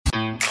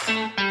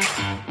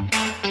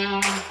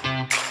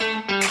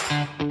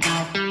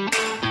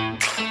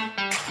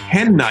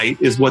Hen night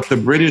is what the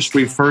British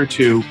refer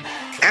to.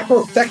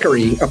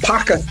 Apothecary,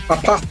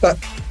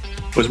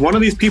 Was one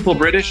of these people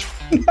British?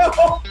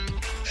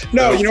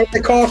 No, you know what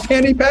they call a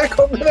fanny pack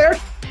over there?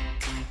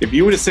 If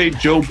you were to say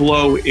Joe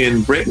Blow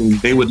in Britain,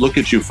 they would look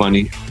at you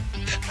funny.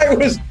 I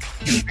was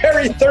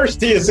very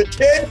thirsty as a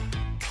kid.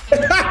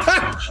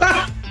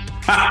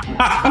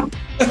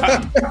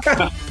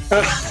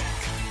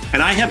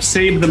 And I have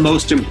saved the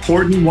most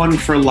important one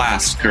for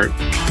last, Kurt.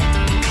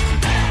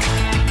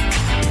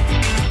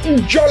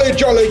 Jolly,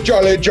 jolly,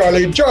 jolly,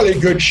 jolly, jolly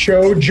good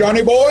show,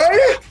 Johnny boy.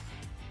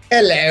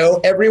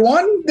 Hello,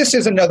 everyone. This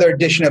is another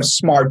edition of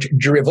Smart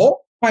Drivel.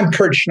 I'm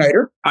Kurt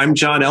Schneider. I'm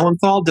John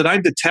Ellenthal. Did I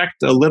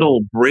detect a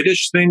little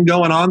British thing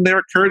going on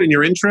there, Kurt, in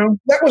your intro?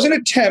 That was an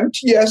attempt.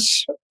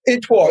 Yes,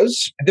 it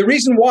was. The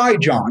reason why,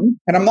 John,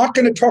 and I'm not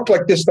going to talk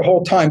like this the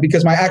whole time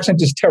because my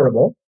accent is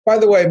terrible. By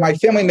the way, my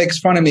family makes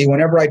fun of me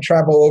whenever I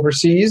travel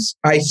overseas.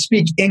 I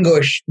speak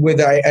English with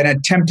an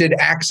attempted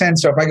accent.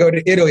 So if I go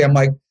to Italy, I'm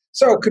like,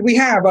 so could we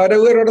have a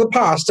little of the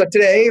pasta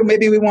today?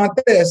 Maybe we want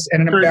this.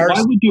 And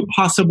Why would you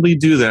possibly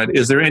do that?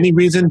 Is there any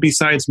reason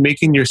besides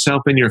making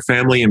yourself and your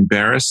family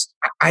embarrassed?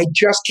 I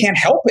just can't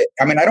help it.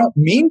 I mean, I don't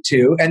mean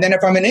to. And then if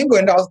I'm in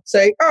England, I'll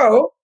say,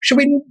 oh, should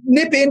we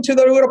nip into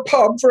the little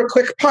pub for a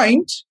quick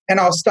pint?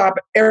 And I'll stop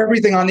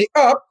everything on the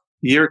up.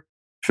 Your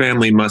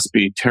family must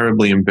be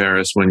terribly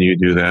embarrassed when you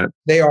do that.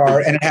 They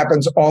are, and it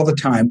happens all the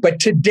time. But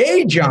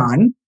today,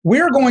 John,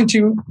 we're going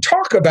to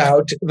talk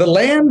about the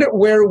land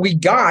where we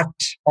got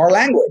our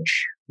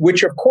language,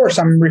 which, of course,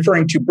 I'm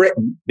referring to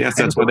Britain. Yes,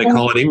 that's why they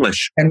call it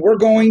English. And we're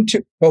going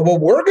to, but what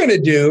we're going to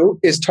do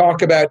is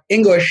talk about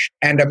English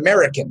and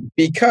American,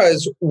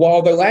 because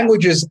while the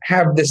languages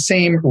have the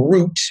same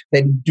root,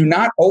 they do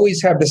not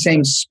always have the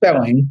same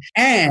spelling,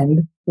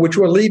 and which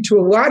will lead to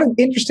a lot of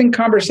interesting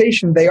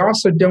conversation, they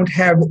also don't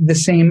have the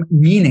same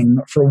meaning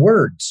for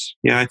words.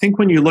 Yeah, I think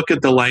when you look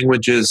at the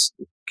languages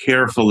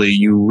carefully,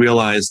 you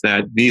realize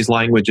that these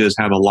languages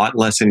have a lot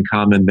less in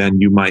common than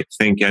you might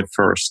think at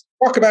first.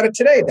 Talk about it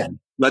today, then.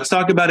 Let's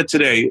talk about it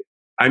today.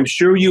 I'm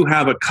sure you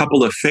have a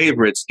couple of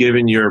favorites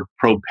given your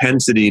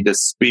propensity to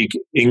speak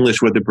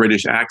English with a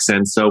British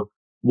accent. So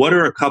what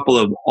are a couple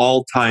of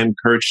all-time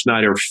Kurt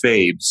Schneider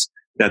faves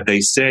that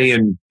they say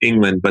in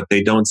England, but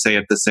they don't say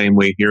it the same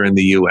way here in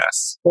the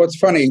U.S.? Well, it's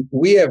funny.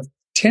 We have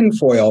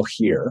tinfoil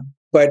here,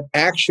 but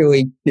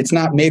actually it's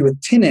not made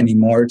with tin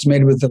anymore. It's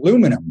made with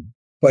aluminum.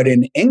 But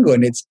in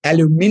England, it's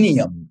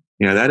aluminium.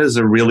 Yeah, that is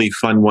a really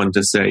fun one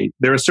to say.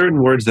 There are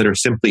certain words that are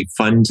simply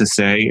fun to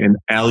say, and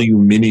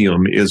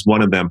aluminium is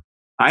one of them.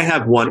 I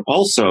have one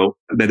also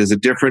that is a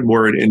different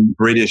word in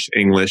British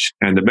English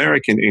and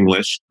American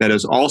English that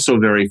is also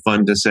very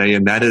fun to say,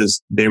 and that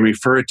is they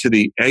refer to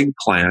the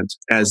eggplant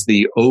as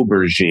the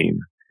aubergine.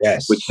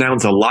 Yes. Which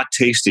sounds a lot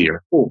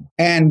tastier. Ooh.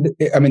 And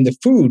I mean, the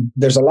food,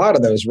 there's a lot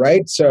of those,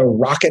 right? So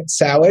rocket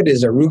salad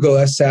is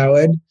arugula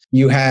salad.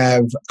 You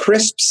have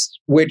crisps,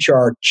 which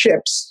are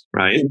chips,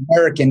 right? In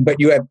American, but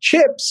you have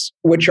chips,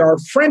 which are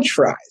French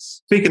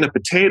fries. Speaking of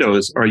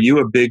potatoes, are you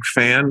a big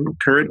fan,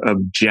 Kurt,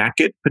 of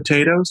jacket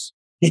potatoes?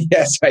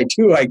 Yes, I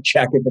do like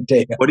jacket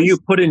potato. What do you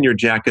put in your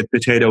jacket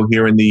potato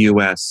here in the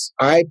U.S.?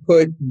 I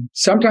put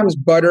sometimes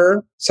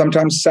butter,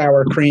 sometimes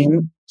sour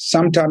cream.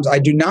 Sometimes I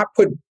do not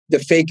put the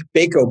fake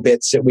bacon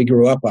bits that we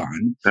grew up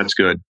on. That's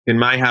good. In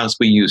my house,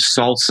 we use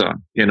salsa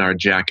in our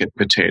jacket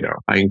potato.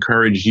 I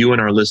encourage you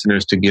and our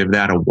listeners to give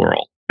that a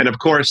whirl. And of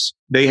course,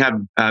 they have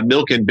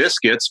milk and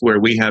biscuits where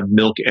we have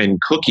milk and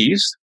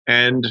cookies.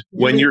 And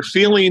when you're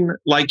feeling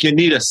like you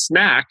need a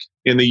snack,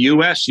 in the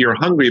U.S., you're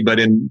hungry, but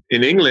in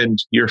England,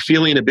 you're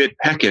feeling a bit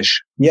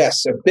peckish.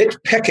 Yes, a bit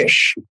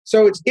peckish.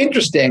 So it's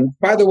interesting.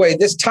 By the way,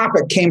 this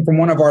topic came from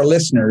one of our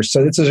listeners.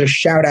 So this is a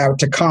shout out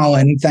to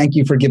Colin. Thank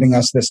you for giving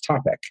us this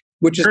topic.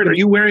 Kurt, are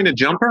you wearing a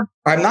jumper?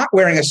 I'm not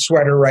wearing a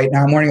sweater right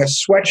now. I'm wearing a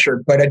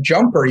sweatshirt, but a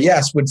jumper,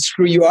 yes, would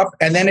screw you up.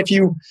 And then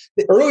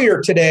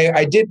earlier today,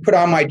 I did put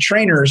on my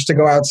trainers to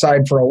go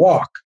outside for a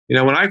walk. You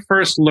know, when I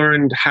first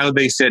learned how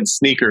they said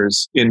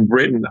sneakers in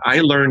Britain, I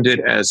learned it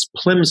as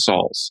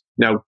plimsolls.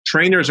 Now,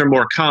 trainers are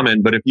more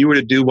common, but if you were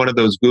to do one of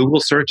those Google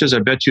searches, I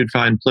bet you'd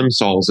find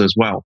plimsolls as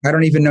well. I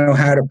don't even know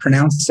how to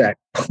pronounce that.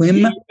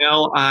 Plimsolls.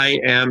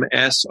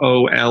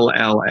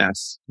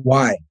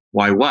 Why?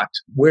 Why what?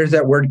 Where's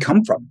that word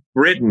come from?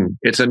 Britain.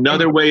 It's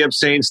another way of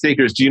saying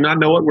sneakers. Do you not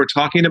know what we're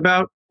talking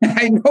about?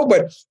 I know,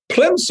 but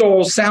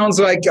plimsoll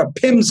sounds like a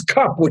Pim's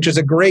cup, which is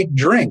a great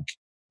drink.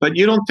 But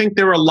you don't think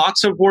there are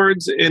lots of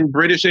words in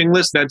British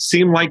English that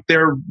seem like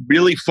they're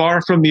really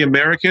far from the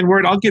American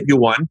word? I'll give you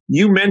one.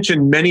 You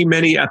mentioned many,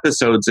 many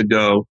episodes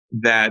ago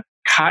that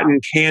cotton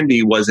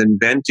candy was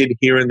invented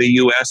here in the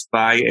U.S.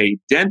 by a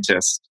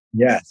dentist.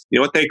 Yes. You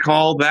know what they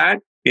call that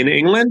in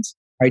England?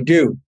 I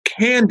do.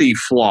 Candy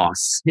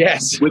floss.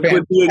 Yes.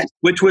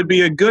 Which would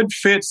be a good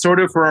fit sort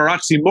of for our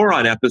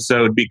oxymoron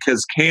episode,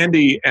 because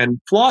candy and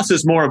floss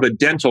is more of a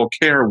dental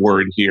care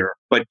word here.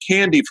 But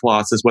candy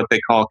floss is what they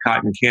call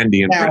cotton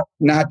candy. Now,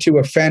 not to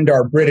offend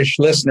our British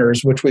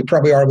listeners, which we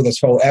probably are with this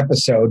whole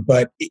episode,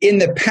 but in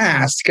the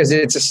past, because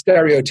it's a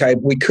stereotype,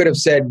 we could have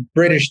said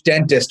British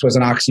dentist was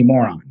an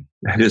oxymoron.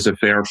 That is a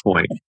fair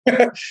point.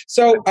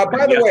 So,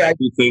 by the way, I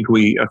do think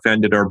we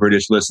offended our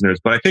British listeners,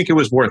 but I think it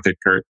was worth it,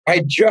 Kurt.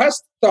 I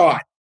just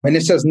thought, and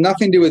this has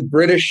nothing to do with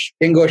British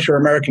English or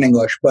American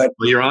English, but...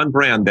 Well, you're on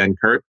brand then,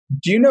 Kurt.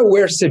 Do you know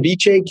where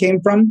ceviche came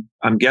from?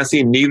 I'm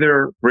guessing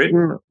neither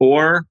Britain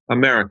or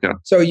America.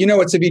 So you know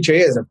what ceviche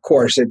is, of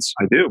course. It's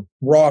I do.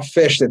 Raw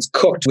fish that's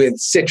cooked with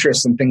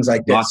citrus and things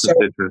like that. Lots of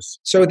citrus.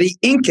 So the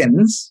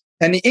Incans,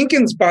 and the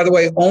Incans, by the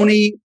way,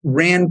 only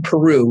ran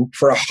Peru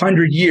for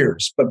 100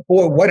 years. But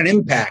boy, what an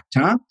impact,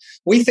 huh?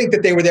 We think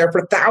that they were there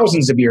for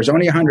thousands of years,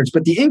 only hundreds.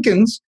 But the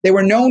Incans, they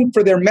were known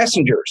for their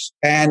messengers.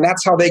 And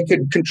that's how they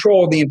could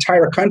control the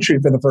entire country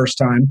for the first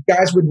time.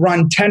 Guys would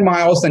run 10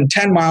 miles and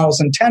 10 miles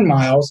and 10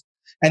 miles,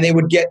 and they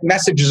would get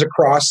messages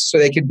across so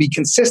they could be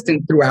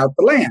consistent throughout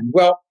the land.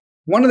 Well,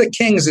 one of the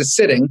kings is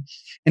sitting,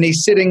 and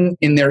he's sitting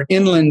in their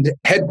inland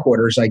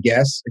headquarters, I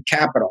guess, the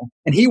capital,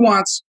 and he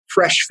wants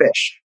fresh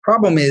fish.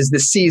 Problem is, the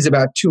sea is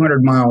about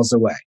 200 miles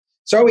away.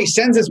 So he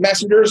sends his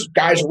messengers,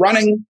 guys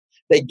running.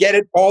 They get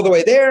it all the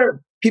way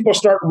there. People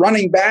start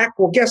running back.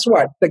 Well, guess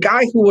what? The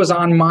guy who was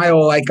on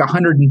mile like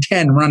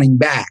 110 running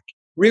back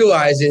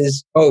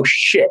realizes, oh,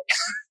 shit,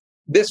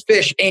 this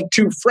fish ain't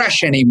too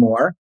fresh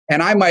anymore,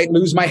 and I might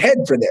lose my head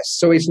for this.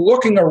 So he's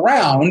looking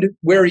around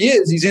where he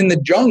is. He's in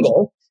the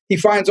jungle. He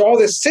finds all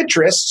this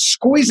citrus,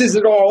 squeezes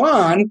it all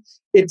on.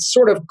 It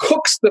sort of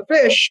cooks the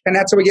fish, and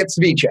that's how we get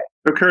ceviche.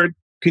 Kurt,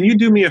 can you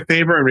do me a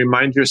favor and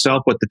remind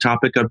yourself what the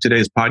topic of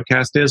today's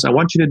podcast is? I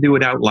want you to do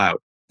it out loud.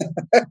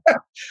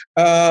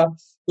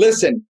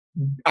 Listen,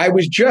 I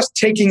was just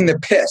taking the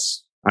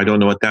piss. I don't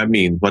know what that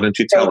means. Why don't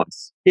you tell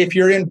us? If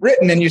you're in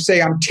Britain and you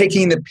say, I'm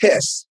taking the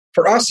piss,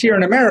 for us here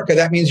in America,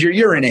 that means you're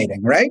urinating,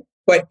 right?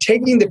 But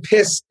taking the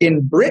piss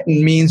in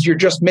Britain means you're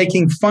just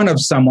making fun of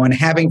someone,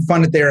 having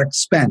fun at their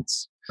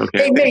expense.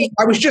 Okay. Hey, mate,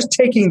 I was just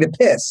taking the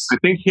piss. I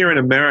think here in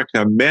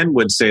America, men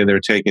would say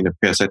they're taking a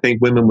piss. I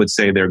think women would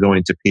say they're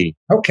going to pee.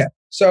 Okay.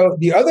 So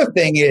the other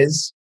thing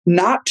is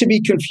not to be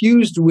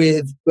confused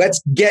with,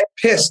 let's get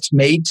pissed,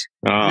 mate.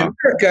 In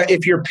America,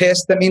 if you're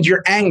pissed, that means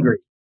you're angry.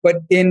 But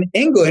in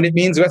England, it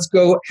means let's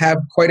go have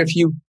quite a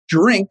few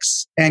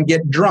drinks and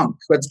get drunk.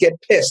 Let's get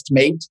pissed,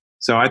 mate.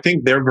 So I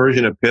think their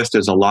version of pissed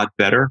is a lot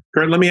better.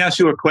 Kurt, let me ask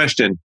you a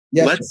question.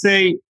 Yes, Let's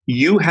say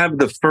you have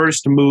the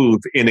first move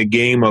in a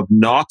game of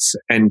noughts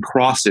and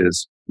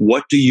crosses.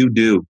 What do you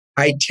do?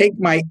 I take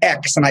my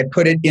X and I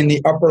put it in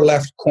the upper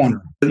left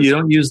corner. You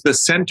don't use the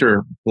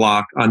center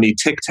block on the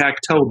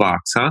tic-tac-toe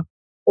box, huh?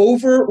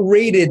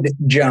 Overrated,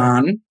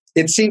 John.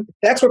 It seems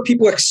that's what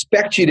people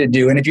expect you to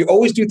do. And if you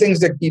always do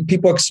things that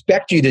people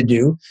expect you to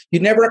do,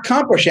 you never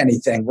accomplish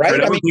anything, right? I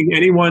don't think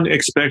anyone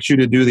expects you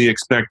to do the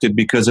expected,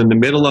 because in the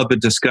middle of a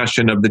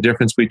discussion of the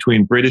difference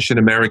between British and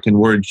American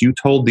words, you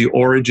told the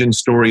origin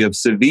story of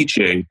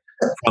ceviche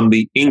from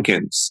the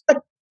Incans.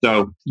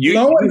 So you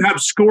have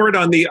scored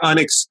on the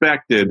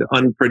unexpected,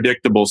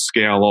 unpredictable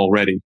scale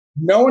already.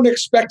 No one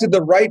expected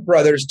the Wright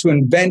brothers to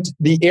invent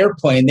the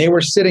airplane. They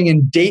were sitting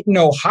in Dayton,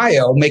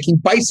 Ohio, making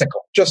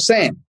bicycle. Just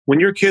saying.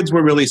 When your kids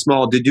were really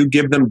small, did you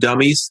give them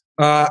dummies?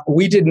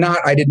 We did not.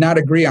 I did not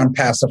agree on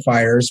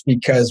pacifiers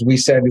because we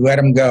said let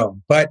them go.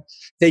 But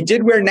they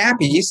did wear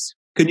nappies.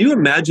 Could you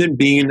imagine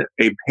being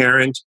a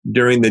parent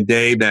during the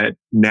day that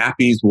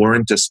nappies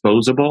weren't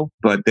disposable,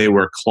 but they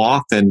were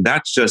cloth? And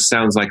that just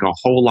sounds like a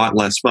whole lot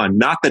less fun.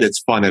 Not that it's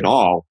fun at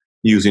all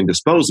using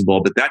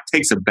disposable, but that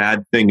takes a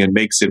bad thing and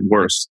makes it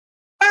worse.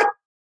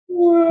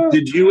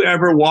 Did you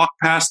ever walk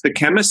past the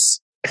chemists?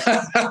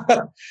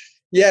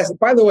 Yes.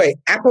 By the way,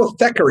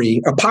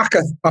 apothecary.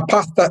 Apothecary.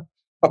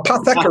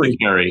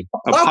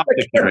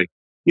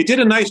 You did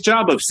a nice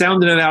job of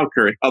sounding it out,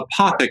 Kurt.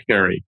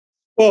 Apothecary.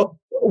 Well,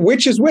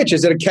 which is which?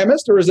 Is it a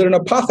chemist or is it an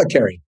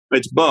apothecary?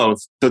 It's both.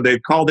 So they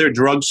call their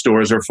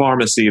drugstores or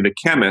pharmacy the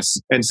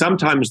chemist. And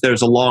sometimes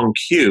there's a long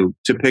queue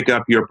to pick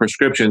up your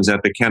prescriptions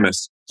at the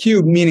chemist.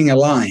 Queue meaning a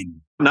line.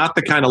 Not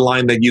the kind of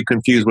line that you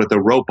confuse with a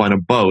rope on a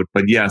boat,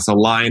 but yes, a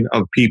line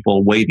of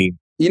people waiting.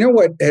 You know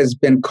what has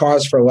been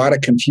cause for a lot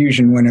of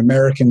confusion when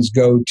Americans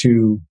go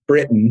to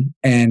Britain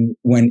and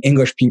when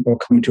English people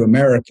come to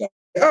America?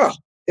 Oh,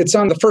 it's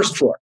on the first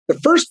floor. The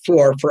first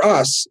floor for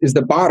us is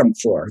the bottom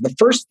floor. The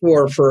first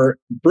floor for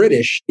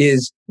British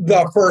is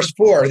the first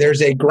floor.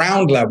 There's a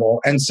ground level,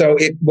 and so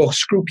it will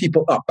screw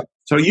people up.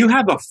 So you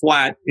have a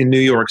flat in New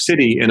York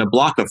City in a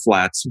block of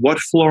flats. What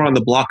floor on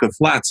the block of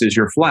flats is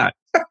your flat?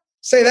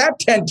 Say that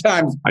 10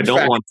 times. I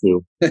don't want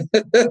to.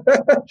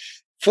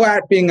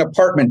 Flat being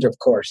apartment, of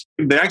course.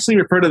 They actually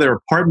refer to their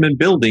apartment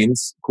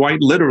buildings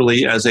quite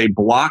literally as a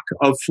block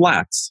of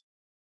flats.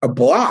 A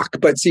block?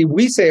 But see,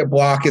 we say a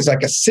block is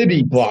like a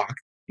city block.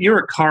 You're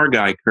a car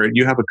guy, Kurt.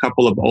 You have a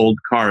couple of old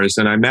cars,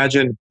 and I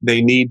imagine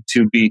they need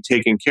to be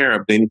taken care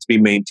of. They need to be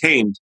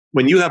maintained.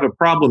 When you have a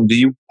problem, do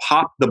you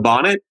pop the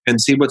bonnet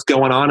and see what's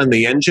going on in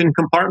the engine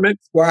compartment?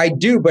 Well, I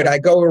do, but I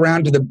go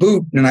around to the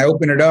boot and I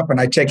open it up and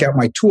I take out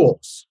my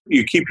tools.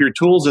 You keep your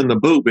tools in the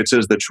boot, which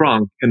is the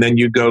trunk, and then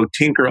you go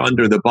tinker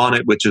under the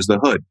bonnet, which is the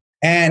hood.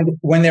 And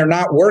when they're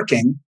not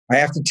working, I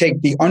have to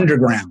take the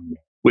underground,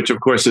 which of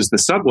course is the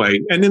subway.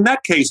 And in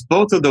that case,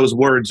 both of those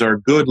words are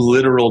good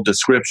literal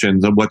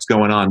descriptions of what's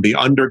going on, the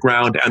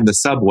underground and the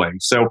subway.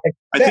 So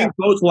I think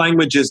both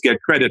languages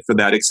get credit for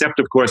that, except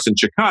of course in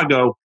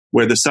Chicago,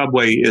 where the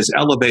subway is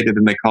elevated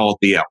and they call it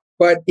the L.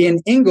 But in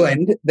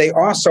England, they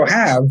also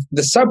have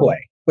the subway.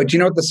 But do you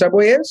know what the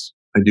subway is?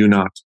 I do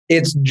not.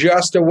 It's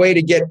just a way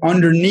to get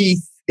underneath.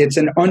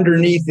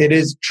 It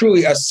is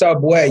truly a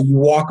subway. You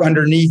walk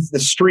underneath the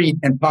street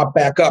and pop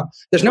back up.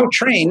 There's no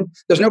train.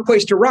 There's no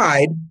place to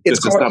ride.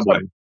 It's just a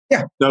subway.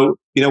 Yeah. So,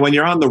 when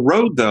you're on the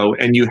road, though,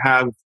 and you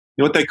have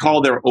what they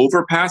call their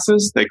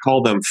overpasses, they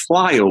call them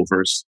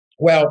flyovers.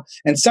 Well,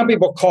 and some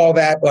people call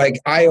that like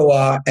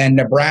Iowa and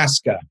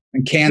Nebraska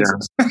and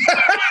Kansas. Yeah.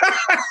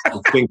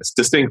 It's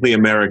distinctly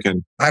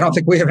American. I don't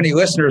think we have any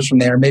listeners from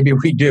there. Maybe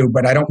we do,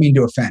 but I don't mean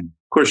to offend.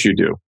 Of course you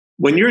do.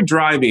 When you're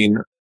driving,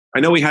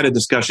 I know we had a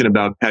discussion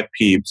about pet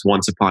peeves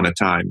once upon a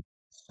time,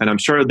 and I'm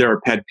sure there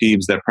are pet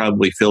peeves that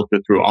probably filter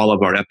through all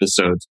of our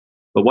episodes.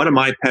 But one of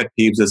my pet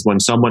peeves is when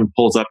someone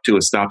pulls up to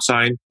a stop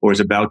sign or is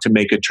about to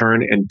make a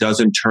turn and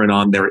doesn't turn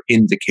on their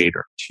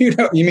indicator. You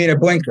mean a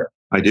blinker?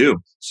 I do.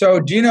 So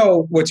do you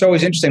know what's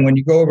always interesting when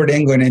you go over to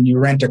England and you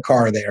rent a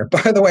car there?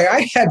 By the way,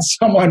 I had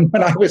someone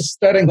when I was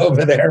studying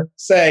over there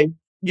say,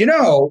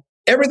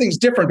 everything's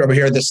different over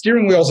here. The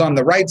steering wheel's on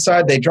the right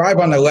side. They drive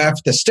on the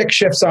left. The stick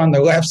shift's on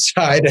the left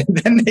side. And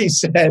then they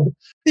said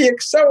the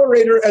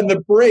accelerator and the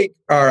brake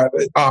are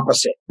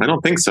opposite. I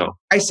don't think so.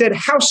 I said,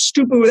 how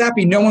stupid would that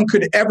be? No one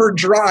could ever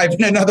drive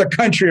in another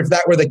country if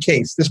that were the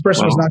case. This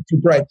person was not too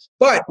bright.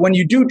 But when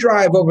you do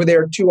drive over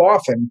there too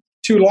often,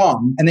 too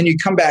long, and then you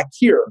come back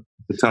here,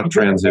 it's a tough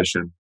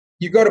transition.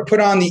 You go to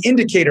put on the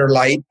indicator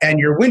light and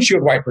your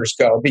windshield wipers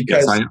go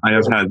because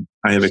yes,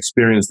 I have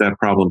experienced that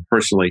problem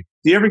personally.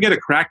 Do you ever get a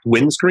cracked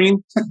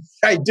windscreen?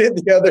 I did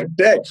the other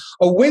day.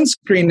 A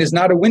windscreen is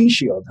not a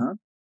windshield, huh?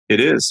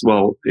 It is.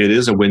 Well, it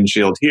is a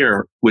windshield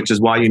here, which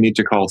is why you need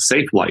to call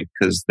Safe Light,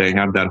 because they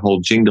have that whole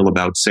jingle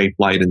about safe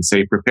light and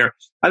safe repair.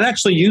 I've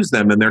actually used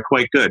them and they're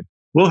quite good.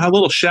 We'll have a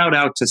little shout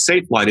out to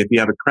Safe Light if you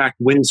have a cracked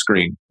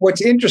windscreen. What's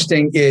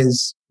interesting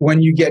is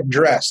when you get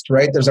dressed,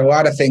 right? There's a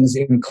lot of things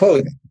in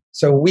clothing.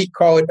 So we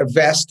call it a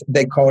vest.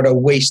 They call it a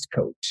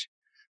waistcoat.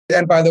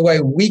 And by the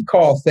way, we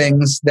call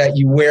things that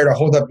you wear to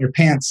hold up your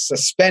pants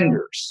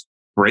suspenders.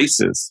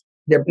 Braces.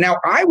 Yep. Now,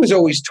 I was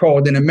always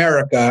told in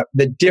America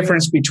the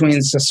difference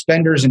between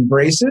suspenders and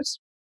braces.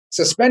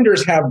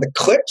 Suspenders have the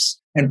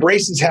clips and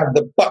braces have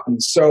the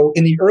buttons. So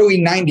in the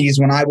early 90s,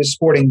 when I was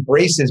sporting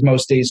braces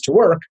most days to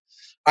work,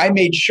 I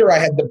made sure I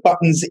had the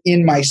buttons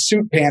in my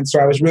suit pants. So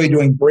I was really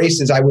doing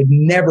braces. I would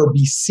never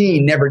be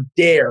seen, never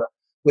dare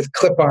with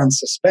clip-on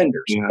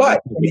suspenders. Yeah,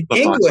 but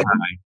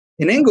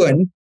in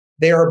England,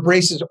 there are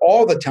braces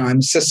all the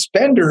time.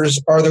 Suspenders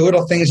are the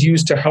little things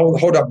used to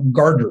hold up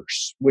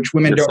garters, which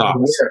women don't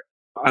wear.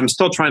 I'm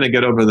still trying to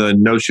get over the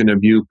notion of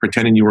you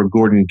pretending you were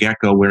Gordon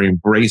Gekko wearing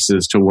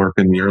braces to work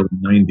in the early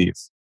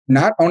 90s.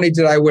 Not only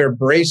did I wear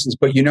braces,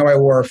 but I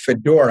wore a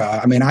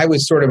fedora. I mean, I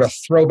was sort of a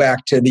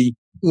throwback to the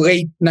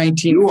late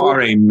 1940s. You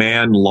are a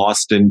man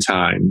lost in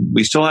time.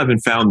 We still haven't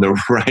found the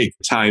right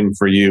time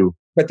for you.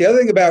 But the other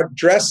thing about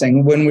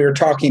dressing, when we were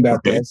talking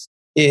about this,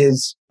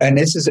 is, and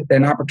this is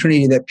an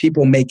opportunity that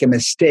people make a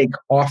mistake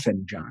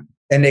often, John,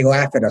 and they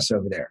laugh at us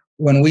over there.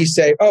 When we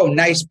say, oh,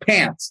 nice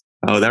pants.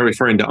 Oh, they're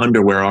referring to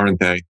underwear, aren't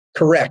they?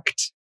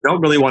 Correct.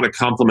 Don't really want to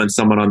compliment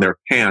someone on their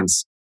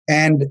pants.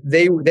 And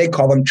they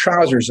call them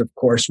trousers, of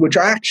course, which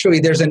actually,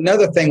 there's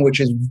another thing which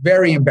is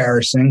very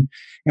embarrassing.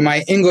 And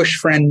my English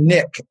friend,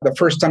 Nick, the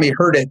first time he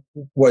heard it,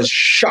 was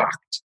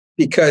shocked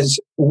because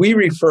we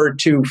refer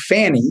to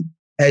fanny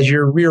as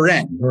your rear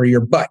end or your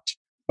butt.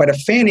 But a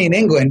fanny in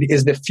England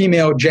is the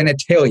female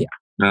genitalia.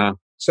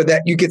 So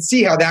that you could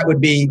see how that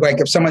would be like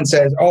if someone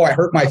says, oh, I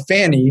hurt my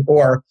fanny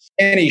or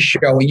fanny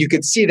showing, you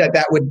could see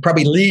that would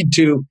probably lead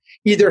to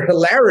either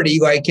hilarity,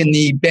 like in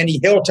the Benny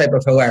Hill type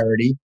of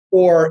hilarity,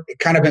 or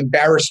kind of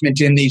embarrassment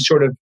in the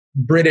sort of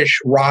British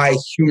wry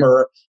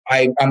humor.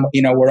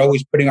 We're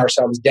always putting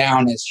ourselves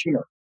down as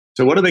humor.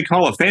 So what do they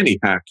call a fanny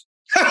pack?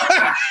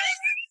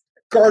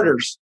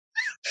 Garters.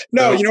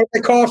 No, you know what they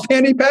call a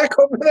fanny pack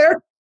over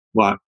there?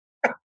 What?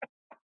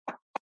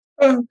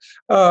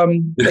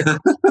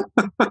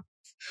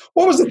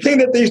 What was the thing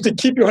that they used to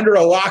keep you under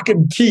a lock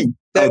and key?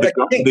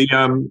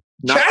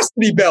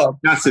 Chastity belt.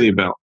 Chastity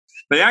belt.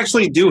 They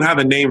actually do have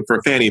a name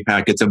for fanny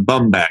pack. It's a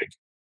bum bag.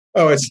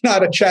 Oh, it's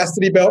not a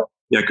chastity belt?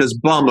 Yeah, because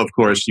bum, of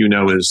course,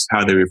 is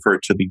how they refer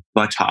to the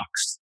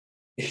buttocks.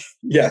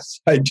 Yes,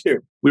 I do.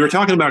 We were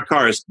talking about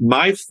cars.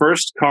 My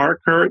first car,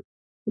 Kurt,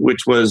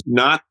 which was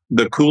not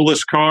the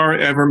coolest car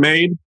ever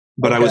made,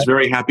 but I was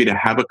very happy to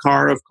have a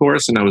car, of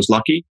course, and I was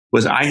lucky,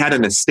 was I had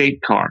an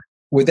estate car.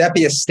 Would that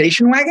be a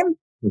station wagon?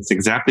 That's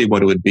exactly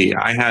what it would be.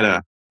 I had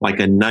a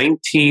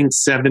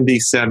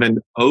 1977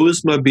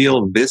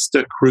 Oldsmobile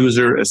Vista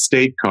Cruiser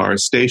estate car,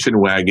 station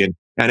wagon,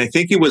 and I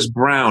think it was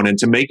brown. And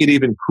to make it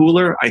even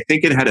cooler, I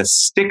think it had a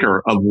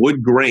sticker of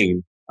wood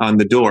grain on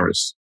the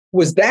doors.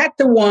 Was that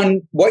the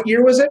one? What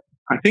year was it?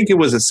 I think it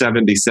was a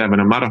 77.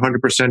 I'm not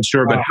 100%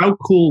 sure, but how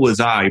cool was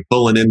I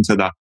pulling into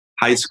the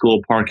high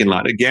school parking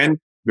lot? Again,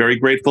 very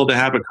grateful to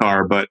have a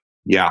car, but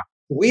yeah.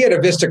 We had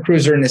a Vista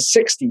Cruiser in the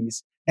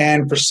 60s.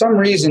 And for some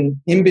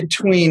reason, in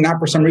between, not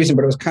for some reason,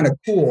 but it was kind of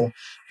cool.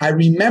 I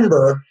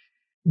remember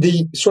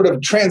the sort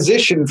of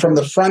transition from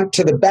the front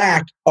to the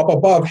back up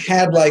above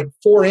had like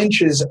 4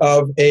 inches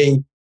of a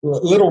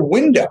little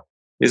window.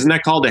 Isn't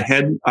that called a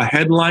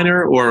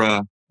headliner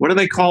or what do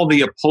they call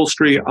the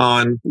upholstery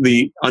on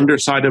the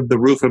underside of the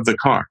roof of the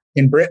car?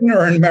 In Britain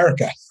or in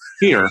America?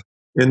 Here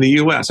in the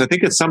U.S. I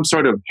think it's some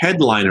sort of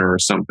headliner or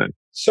something.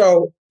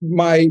 So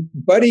my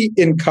buddy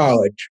in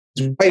college,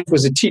 his wife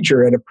was a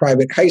teacher at a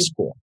private high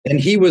school, and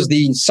he was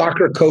the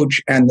soccer coach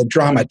and the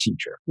drama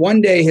teacher.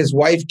 One day his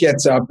wife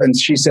gets up and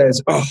she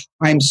says, "Oh,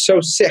 I'm so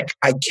sick.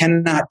 I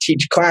cannot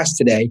teach class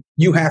today.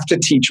 You have to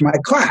teach my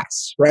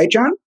class." Right,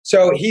 John?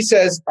 So he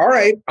says, "All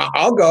right,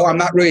 I'll go. I'm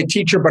not really a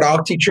teacher, but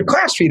I'll teach your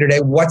class for you today.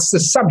 What's the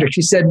subject?"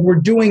 She said, "We're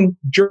doing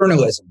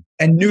journalism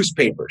and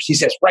newspapers." He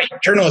says, "Right,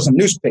 journalism,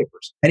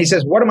 newspapers." And he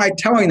says, "What am I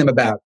telling them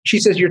about?" She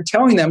says, "You're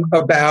telling them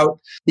about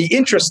the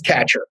interest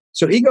catcher."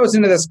 So he goes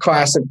into this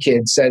class of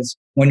kids, says,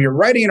 when you're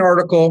writing an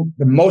article,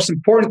 the most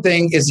important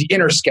thing is the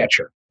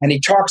intersketcher. And he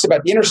talks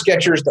about the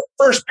intersketchers, the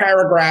first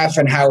paragraph,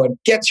 and how it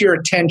gets your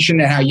attention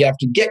and how you have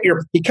to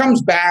He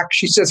comes back.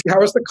 She says, "How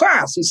was the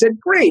class?" He said,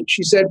 "Great."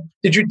 She said,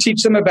 "Did you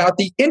teach them about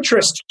the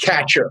interest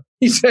catcher?"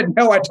 He said,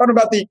 "No, I taught them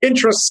about the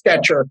interest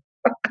sketcher."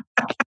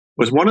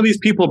 Was one of these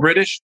people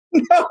British?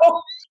 No.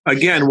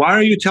 Again, why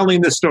are you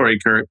telling this story,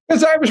 Kurt?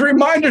 Because I was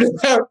reminded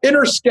about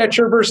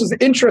intersketcher versus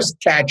interest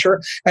catcher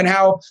and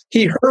how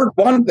he heard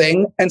one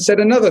thing and said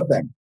another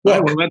thing.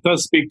 Well, that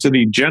does speak to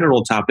the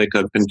general topic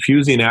of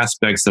confusing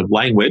aspects of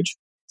language.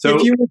 So,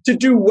 if you were to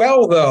do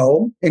well,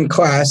 though, in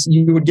class,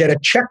 you would get a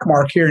check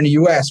mark here in the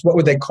U.S. What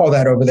would they call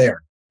that over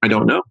there? I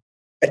don't know.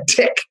 A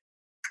tick.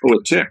 Oh,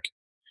 a tick.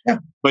 Yeah.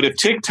 But if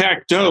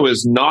tic-tac-toe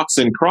is noughts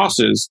and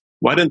crosses,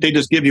 why didn't they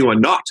just give you a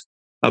knot?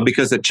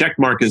 Because a check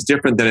mark is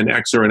different than an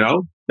X or an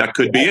O? That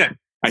could be it.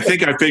 I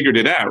think I figured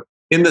it out.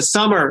 In the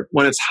summer,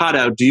 when it's hot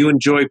out, do you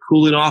enjoy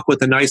cooling off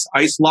with a nice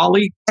ice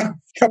lolly? A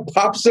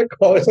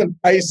popsicle is an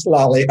ice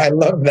lolly. I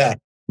love that.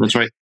 That's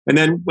right. And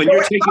then when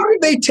you're taking... How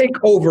did they take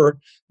over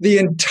the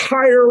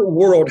entire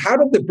world? How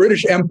did the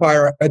British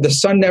Empire, the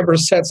sun never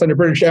sets on the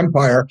British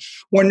Empire,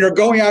 when you're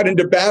going out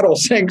into battle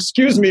saying,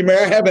 "Excuse me, may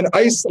I have an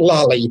ice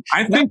lolly?"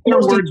 I think their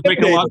words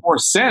make a lot more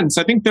sense.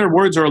 I think their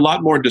words are a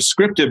lot more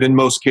descriptive in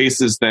most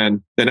cases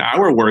than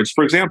our words.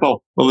 For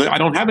example, well, I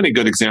don't have any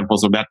good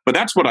examples of that, but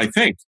that's what I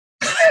think.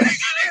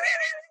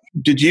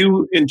 Did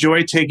you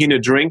enjoy taking a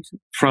drink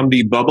from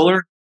the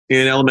bubbler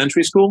in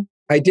elementary school?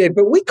 I did,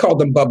 but we called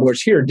them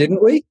bubblers here,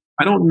 didn't we?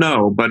 I don't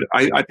know, but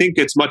I think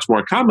it's much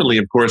more commonly,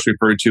 of course,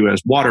 referred to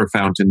as water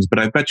fountains. But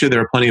I bet you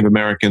there are plenty of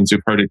Americans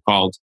who've heard it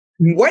called.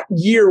 What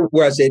year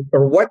was it,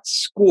 or what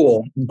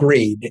school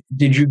grade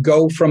did you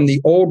go from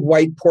the old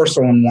white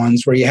porcelain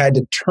ones where you had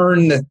to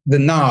turn the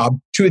knob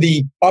to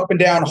the up and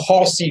down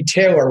Halsey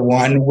Taylor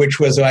one, which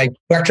was like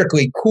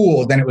electrically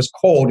cooled, then it was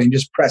cold, and you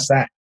just press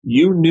that?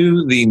 You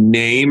knew the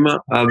name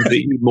of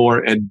the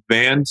more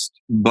advanced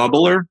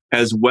bubbler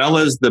as well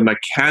as the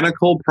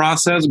mechanical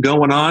process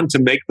going on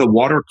to make the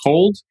water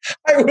cold?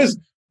 I was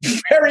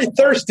very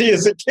thirsty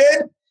as a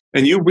kid.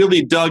 And you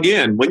really dug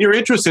in. When you're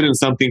interested in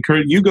something,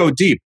 Kurt, you go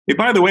deep. Hey,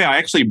 by the way, I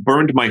actually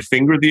burned my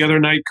finger the other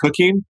night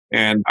cooking,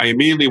 and I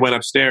immediately went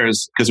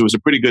upstairs because it was a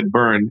pretty good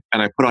burn,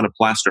 and I put on a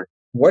plaster.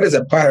 What is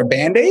it, a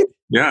Band-Aid?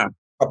 Yeah.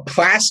 A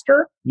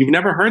plaster? You've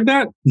never heard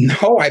that?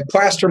 No, I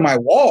plaster my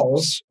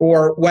walls.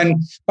 Or when,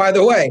 by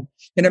the way,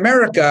 in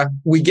America,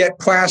 we get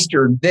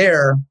plastered.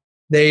 There,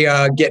 they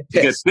get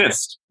pissed. Get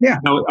pissed. Yeah.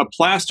 Now, a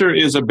plaster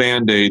is a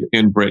Band-Aid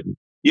in Britain.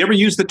 You ever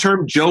use the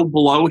term Joe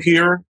Blow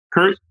here,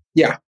 Kurt?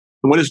 Yeah.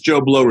 And what does Joe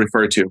Blow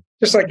refer to?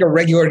 Just like a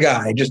regular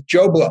guy, just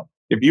Joe Blow.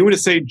 If you were to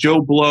say Joe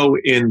Blow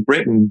in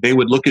Britain, they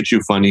would look at you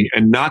funny,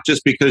 and not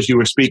just because you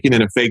were speaking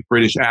in a fake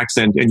British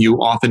accent and you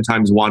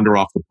oftentimes wander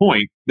off the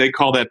point. They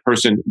call that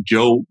person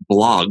Joe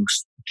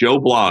Bloggs. Joe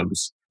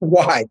Bloggs.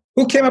 Why?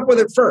 Who came up with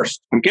it first?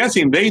 I'm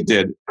guessing they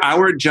did.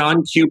 Our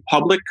John Q.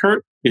 Public,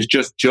 Kurt, is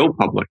just Joe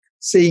Public.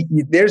 See,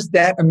 there's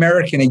that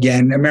American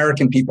again,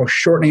 American people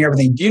shortening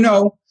everything. Do you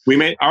know?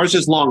 Ours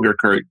is longer,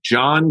 Kurt.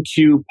 John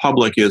Q.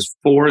 Public is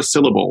 4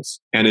 syllables,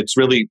 and it's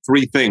really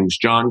 3 things.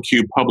 John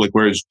Q. Public,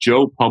 whereas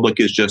Joe Public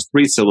is just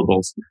 3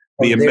 syllables.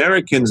 The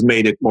Americans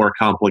made it more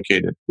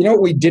complicated. You know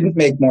what we didn't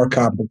make more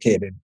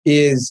complicated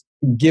is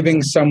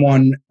giving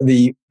someone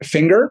the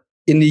finger.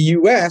 In the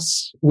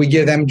U.S., we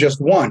give them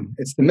just one.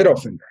 It's the middle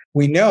finger.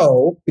 We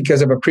know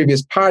because of a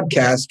previous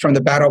podcast from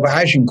the Battle of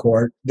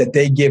Agincourt that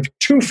they give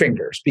 2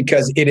 fingers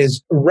because it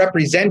is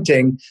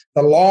representing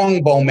the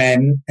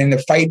longbowmen in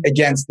the fight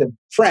against the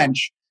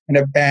French.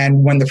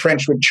 And when the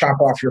French would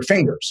chop off your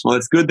fingers. Well,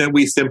 it's good that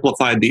we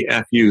simplified the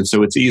FU,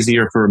 so it's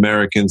easier for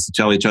Americans to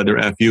tell each other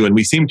FU, and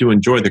we seem to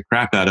enjoy the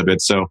crap out of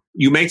it. So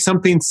you make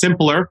something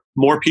simpler,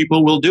 more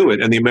people will do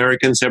it, and the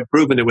Americans have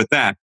proven it with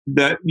that.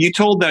 You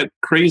told that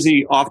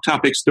crazy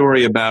off-topic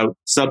story about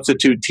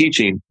substitute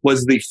teaching.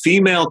 Was the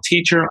female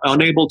teacher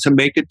unable to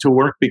make it to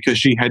work because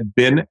she had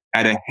been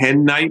at a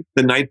hen night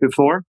the night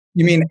before?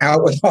 You mean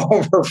out with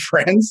all of her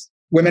friends,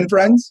 women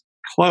friends?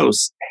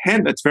 Close.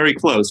 That's very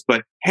close.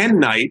 But hen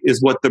night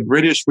is what the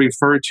British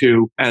refer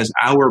to as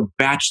our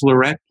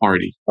bachelorette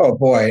party. Oh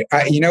boy.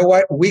 You know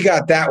what? We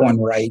got that one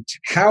right.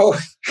 How?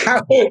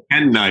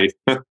 Hen night.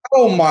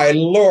 Oh my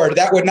Lord.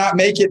 That would not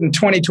make it in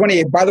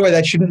 2020. By the way,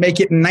 that shouldn't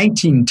make it in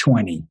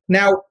 1920.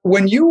 Now,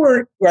 when you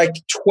were like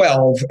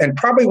 12 and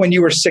probably when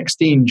you were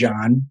 16,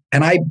 Jon,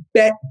 and I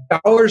bet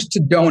dollars to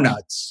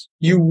donuts,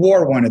 you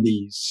wore one of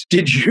these.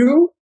 Did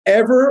you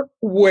ever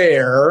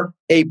wear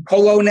a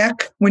polo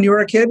neck when you were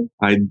a kid?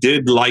 I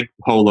did like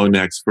polo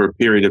necks for a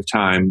period of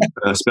time,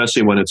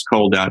 especially when it's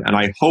cold out. And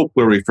I hope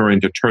we're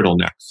referring to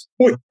turtlenecks.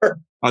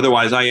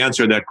 Otherwise, I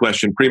answered that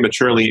question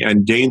prematurely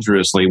and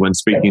dangerously when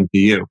speaking to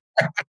you.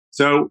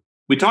 So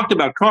we talked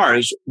about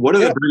cars. What do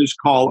the British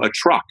call a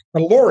truck? A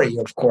lorry,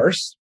 of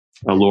course.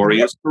 A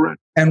lorry is correct.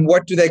 And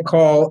what do they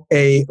call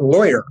a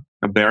lawyer?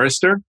 A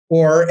barrister?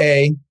 Or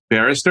a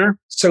barrister?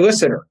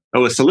 Solicitor.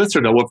 Oh, a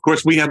solicitor. Well, of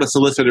course, we have a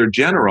solicitor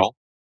general.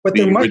 But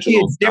there might be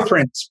a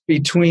difference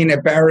between a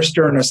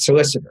barrister and a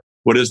solicitor.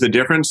 What is the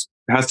difference?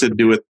 It has to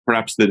do with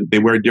perhaps that they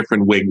wear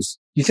different wigs.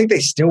 You think they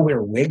still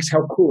wear wigs?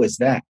 How cool is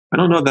that? I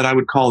don't know that I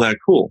would call that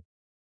cool.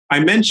 I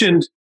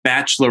mentioned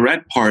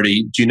bachelorette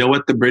party. Do you know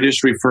what the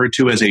British refer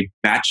to as a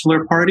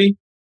bachelor party?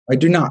 I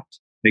do not.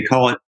 They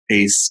call it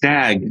a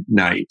stag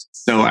night.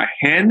 So a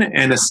hen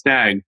and a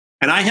stag.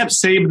 And I have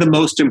saved the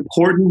most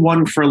important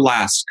one for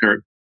last,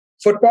 Kurt.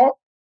 Football?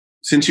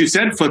 Since you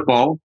said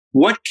football,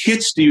 what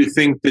kits do you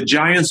think the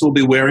Giants will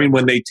be wearing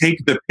when they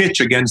take the pitch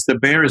against the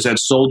Bears at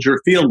Soldier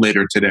Field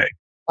later today?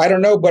 I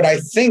don't know, but I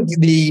think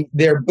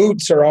their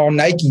boots are all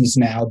Nikes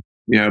now.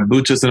 Yeah,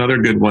 boots is another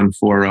good one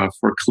for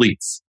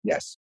cleats.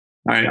 Yes.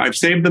 All right, I've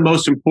saved the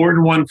most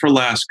important one for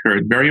last,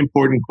 Kurt. Very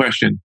important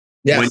question.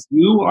 Yes. When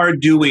you are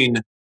doing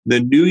the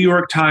New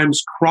York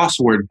Times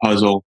crossword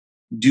puzzle,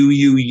 do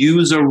you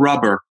use a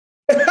rubber?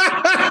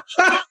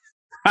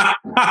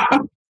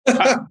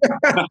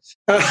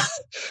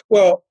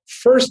 Well,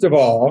 first of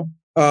all,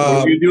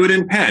 you do it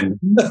in pen.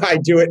 I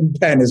do it in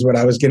pen is what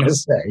I was going to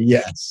say.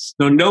 Yes.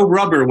 So no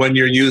rubber when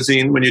you're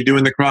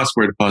doing the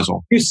crossword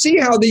puzzle. You see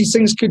how these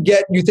things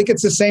you think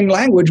it's the same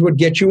language would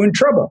get you in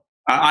trouble.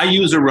 I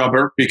use a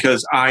rubber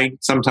because I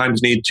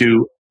sometimes need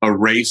to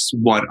erase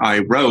what I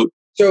wrote.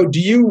 So do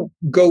you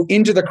go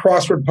into the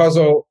crossword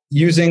puzzle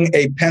using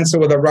a pencil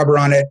with a rubber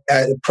on it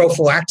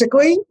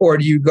prophylactically, or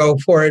do you go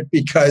for it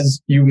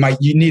because you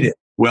need it?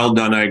 Well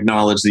done. I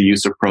acknowledge the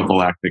use of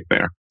prophylactic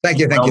there. Thank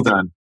you. Well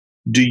done.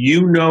 Do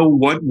you know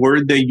what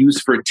word they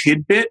use for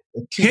tidbit?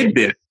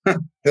 Tidbit.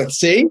 Let's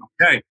see.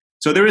 Okay.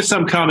 So there is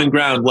some common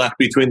ground left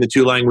between the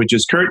two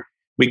languages. Kurt,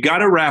 we got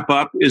to wrap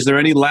up. Is there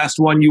any last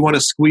one you want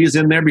to squeeze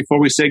in there before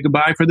we say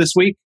goodbye for this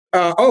week?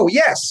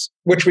 Yes,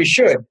 which we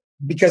should,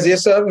 because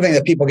it's the other thing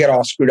that people get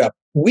all screwed up.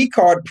 We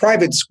call it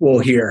private school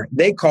here.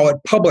 They call it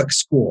public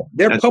school.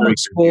 Their public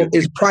school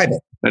is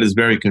private. That is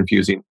very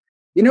confusing.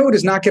 You know who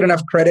does not get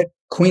enough credit?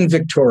 Queen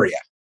Victoria.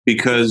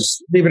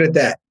 Because leave it at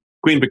that.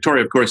 Queen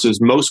Victoria, of course, is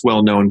most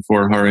well known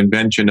for her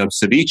invention of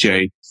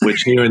ceviche,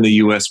 which here in the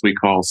U.S. we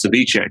call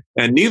ceviche.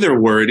 And neither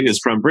word is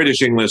from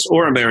British English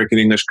or American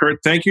English. Kurt,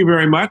 thank you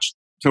very much.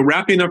 So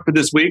wrapping up for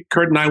this week,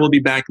 Kurt and I will be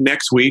back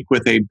next week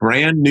with a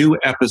brand new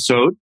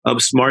episode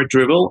of Smart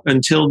Drivel.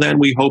 Until then,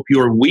 we hope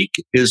your week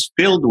is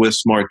filled with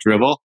Smart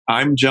Drivel.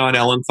 I'm Jon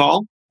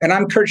Ellenthal. And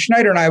I'm Kurt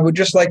Schneider, and I would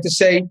just like to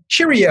say,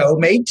 cheerio,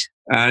 mate.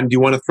 And do you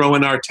want to throw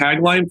in our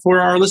tagline for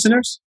our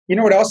listeners? You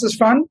know what else is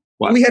fun?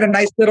 What? We had a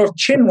nice little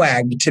chin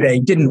wag today,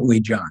 didn't we,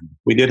 Jon?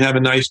 We did have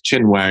a nice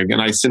chin wag,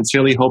 and I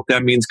sincerely hope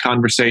that means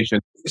conversation.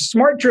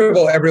 Smart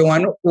Drivel,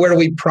 everyone, where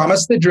we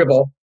promise the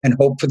dribble and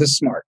hope for the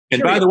smart.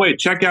 And by the way,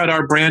 check out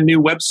our brand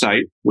new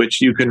website,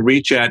 which you can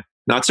reach at,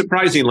 not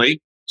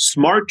surprisingly,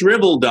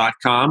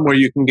 smartdrivel.com, where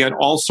you can get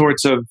all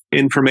sorts of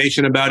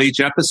information about each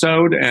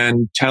episode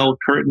and tell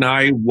Kurt and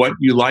I what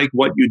you like,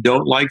 what you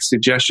don't like,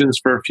 suggestions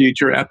for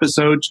future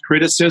episodes,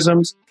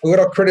 criticisms. A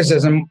little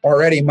criticism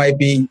already might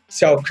be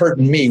tell Kurt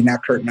and me,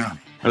 not Kurt and I.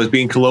 I was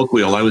being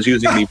colloquial. I was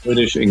using the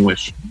British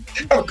English.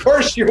 Of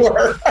course you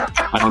were.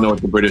 I don't know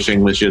what the British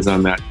English is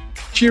on that.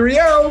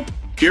 Cheerio.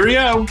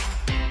 Cheerio.